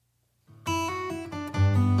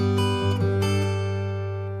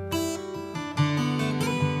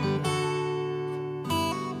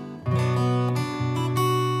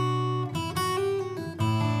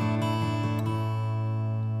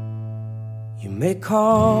You may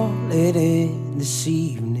call it in this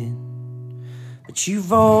evening, but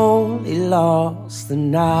you've only lost the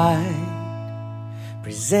night.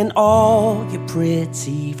 Present all your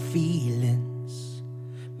pretty feelings,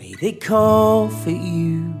 may they comfort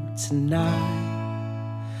you tonight.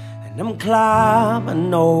 And I'm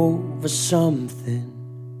climbing over something,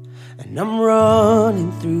 and I'm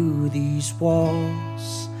running through these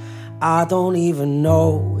walls. I don't even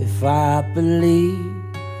know if I believe,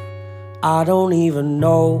 I don't even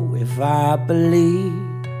know if I believe,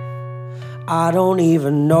 I don't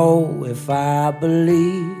even know if I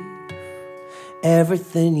believe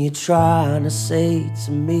everything you're trying to say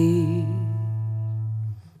to me.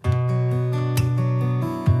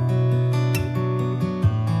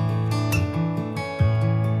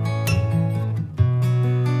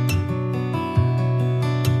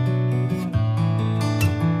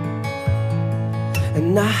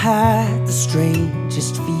 And I had the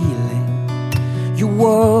strangest feeling, your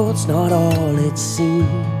world's not all it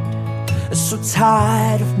seemed. So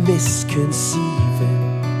tired of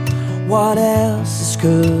misconceiving what else this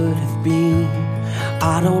could have been.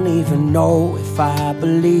 I don't even know if I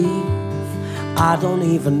believe, I don't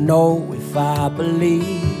even know if I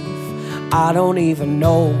believe, I don't even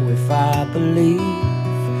know if I believe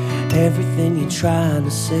everything you're trying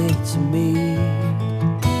to say to me.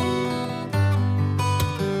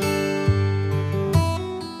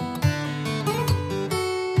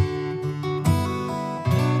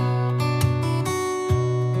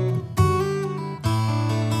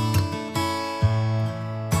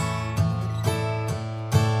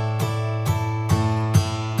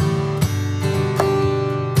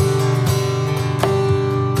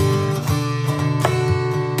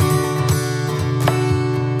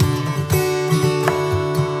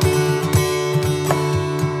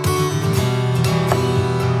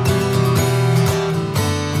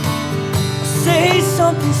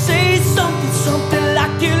 Say something, something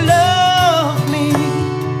like you love me.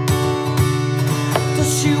 Does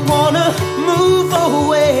she wanna move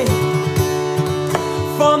away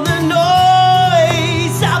from the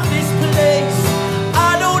noise of this place? I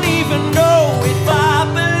don't even know if I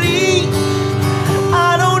believe,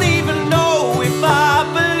 I don't even know if I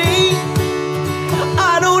believe,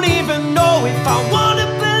 I don't even know if I wanna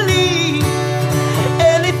believe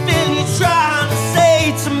anything you're trying to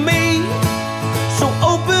say to me. So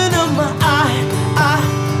open up my eyes,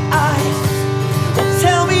 well,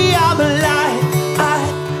 tell me I'm alive.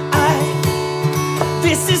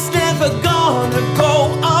 This is never gonna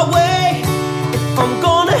go our way. If I'm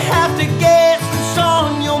gonna have to guess what's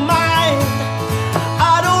on your mind,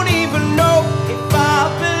 I don't even know if I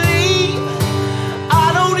believe,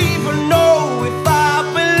 I don't even know if I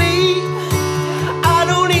believe, I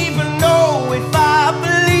don't even know if I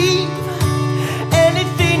believe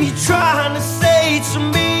anything you're trying to say to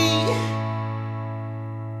me.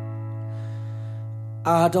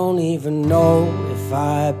 I don't even know if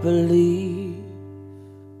I believe,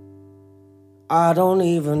 I don't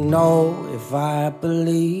even know if I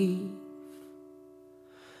believe,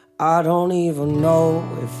 I don't even know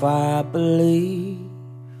if I believe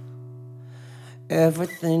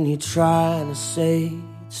everything you're trying to say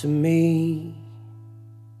to me.